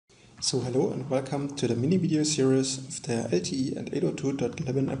So hello and welcome to the mini video series of the LTE and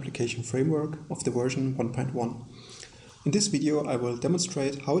 802.11 Application Framework of the version 1.1. In this video I will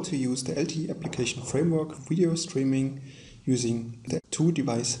demonstrate how to use the LTE Application Framework video streaming using the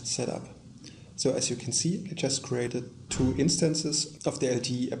two-device setup. So as you can see, I just created two instances of the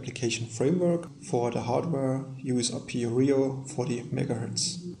LTE Application Framework for the hardware USRP RIO 40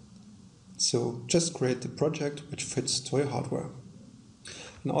 MHz. So just create the project which fits to your hardware.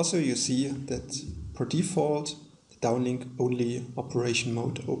 And also you see that per default, the downlink only operation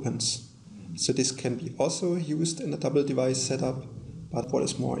mode opens. So this can be also used in a double device setup, but what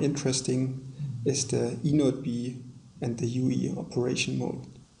is more interesting is the eNodeB and the UE operation mode.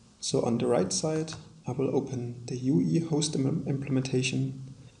 So on the right side, I will open the UE host implementation,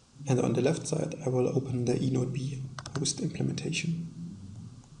 and on the left side, I will open the eNodeB host implementation.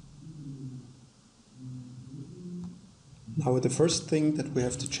 Now the first thing that we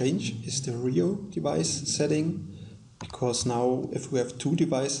have to change is the RIO device setting, because now if we have two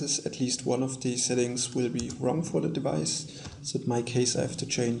devices, at least one of the settings will be wrong for the device. So in my case I have to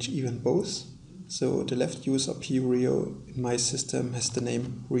change even both. So the left USRP RIO in my system has the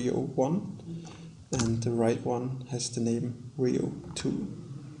name RIO 1 and the right one has the name RIO 2.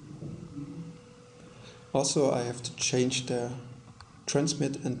 Also I have to change the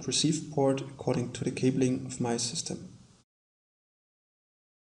transmit and receive port according to the cabling of my system.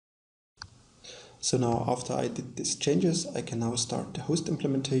 So now after I did these changes, I can now start the host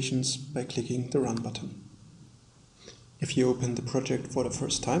implementations by clicking the Run button. If you open the project for the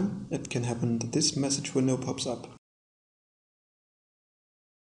first time, it can happen that this message window pops up.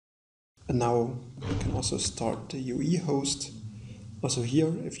 And now you can also start the UE host. Also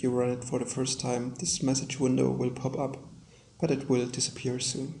here, if you run it for the first time, this message window will pop up, but it will disappear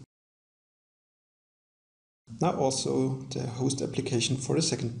soon. Now also the host application for the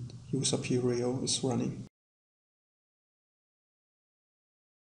second USRP RIO is running.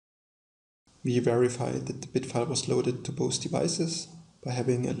 We verify that the bit file was loaded to both devices by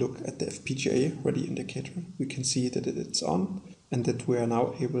having a look at the FPGA ready indicator. We can see that it's on and that we are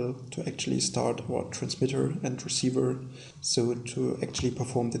now able to actually start our transmitter and receiver, so to actually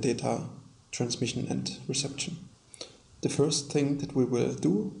perform the data transmission and reception. The first thing that we will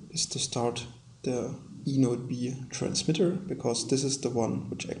do is to start the eNodeB transmitter, because this is the one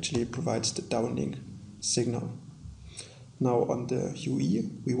which actually provides the downlink signal. Now on the UE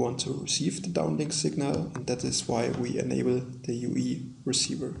we want to receive the downlink signal, and that is why we enable the UE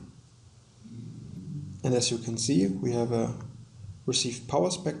receiver. And as you can see, we have a received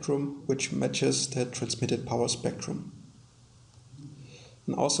power spectrum which matches the transmitted power spectrum.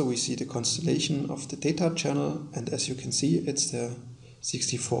 And also we see the constellation of the data channel, and as you can see it's the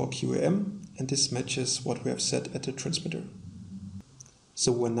 64 QAM, and this matches what we have set at the transmitter.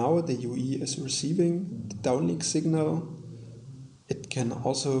 So when now the UE is receiving the downlink signal, it can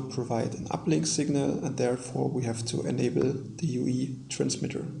also provide an uplink signal, and therefore we have to enable the UE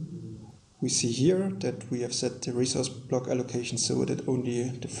transmitter. We see here that we have set the resource block allocation so that only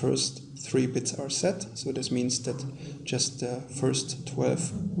the first 3 bits are set. So this means that just the first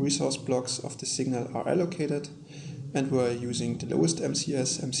 12 resource blocks of the signal are allocated. And we're using the lowest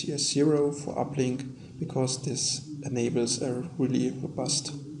MCS, MCS 0 for uplink, because this enables a really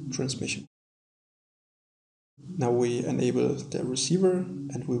robust transmission. Now we enable the receiver,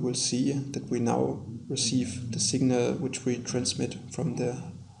 and we will see that we now receive the signal which we transmit from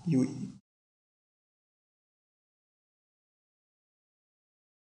the UE.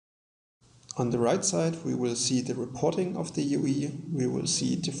 On the right side we will see the reporting of the UE. We will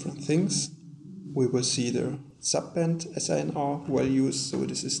see different things. We will see the subband SINR values, so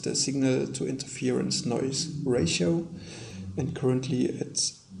this is the signal to interference noise ratio, and currently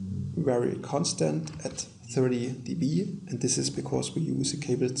it's very constant at 30 dB, and this is because we use a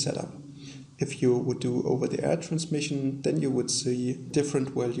cabled setup. If you would do over-the-air transmission, then you would see different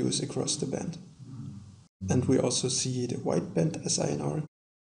values across the band. And we also see the wideband SINR,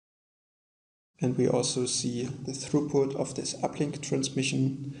 and we also see the throughput of this uplink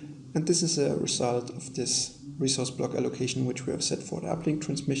transmission. And this is a result of this resource block allocation which we have set for the uplink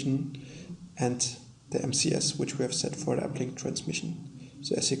transmission, and the MCS which we have set for the uplink transmission.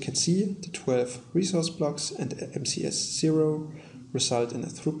 So as you can see, the 12 resource blocks and the MCS 0 result in a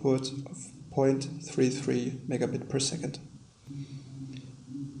throughput of 0.33 megabit per second.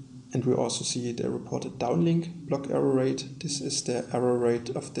 And we also see the reported downlink block error rate. This is the error rate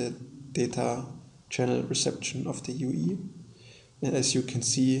of the data channel reception of the UE. And as you can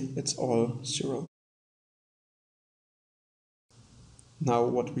see, it's all 0. Now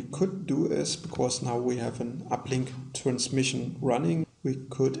what we could do is, because now we have an uplink transmission running, we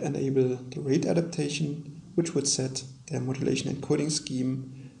could enable the rate adaptation, which would set the modulation encoding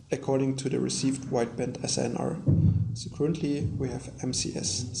scheme according to the received wideband SINR. So currently we have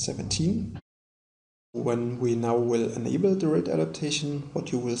MCS 17. When we now will enable the rate adaptation,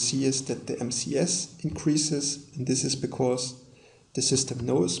 what you will see is that the MCS increases, and this is because the system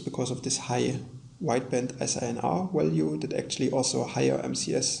knows, because of this high wideband SINR value, that actually also a higher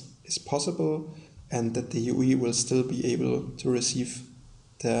MCS is possible, and that the UE will still be able to receive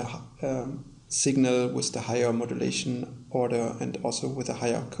the signal with the higher modulation order and also with a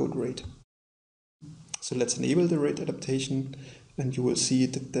higher code rate. So let's enable the rate adaptation, and you will see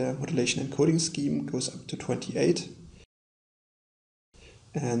that the modulation encoding scheme goes up to 28.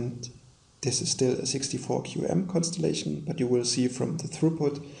 And this is still a 64 QM constellation, but you will see from the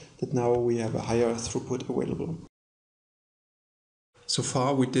throughput that now we have a higher throughput available. So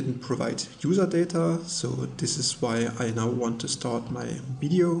far we didn't provide user data, so this is why I now want to start my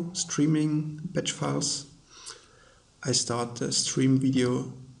video streaming batch files. I start the stream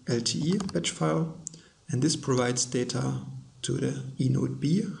video LTE batch file, and this provides data to the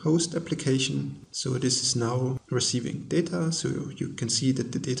eNodeB host application. So this is now receiving data, so you can see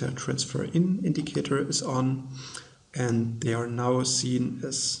that the data transfer in indicator is on, and they are now seen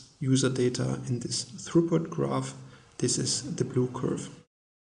as user data in this throughput graph. This is the blue curve.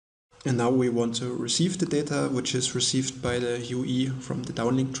 And now we want to receive the data which is received by the UE from the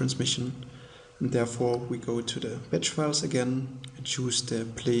downlink transmission, and therefore we go to the batch files again and choose the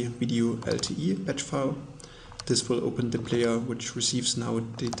play video LTE batch file. This will open the player which receives now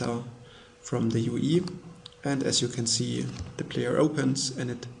data from the UE, and as you can see, the player opens and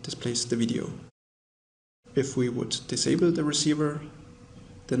it displays the video. If we would disable the receiver,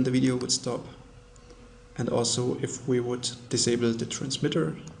 then the video would stop. And also if we would disable the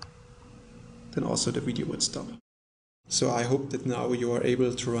transmitter, then also the video would stop. So I hope that now you are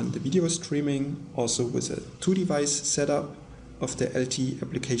able to run the video streaming also with a 2-device setup of the LTE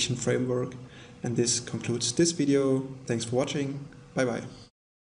Application Framework. And this concludes this video. Thanks for watching. Bye bye.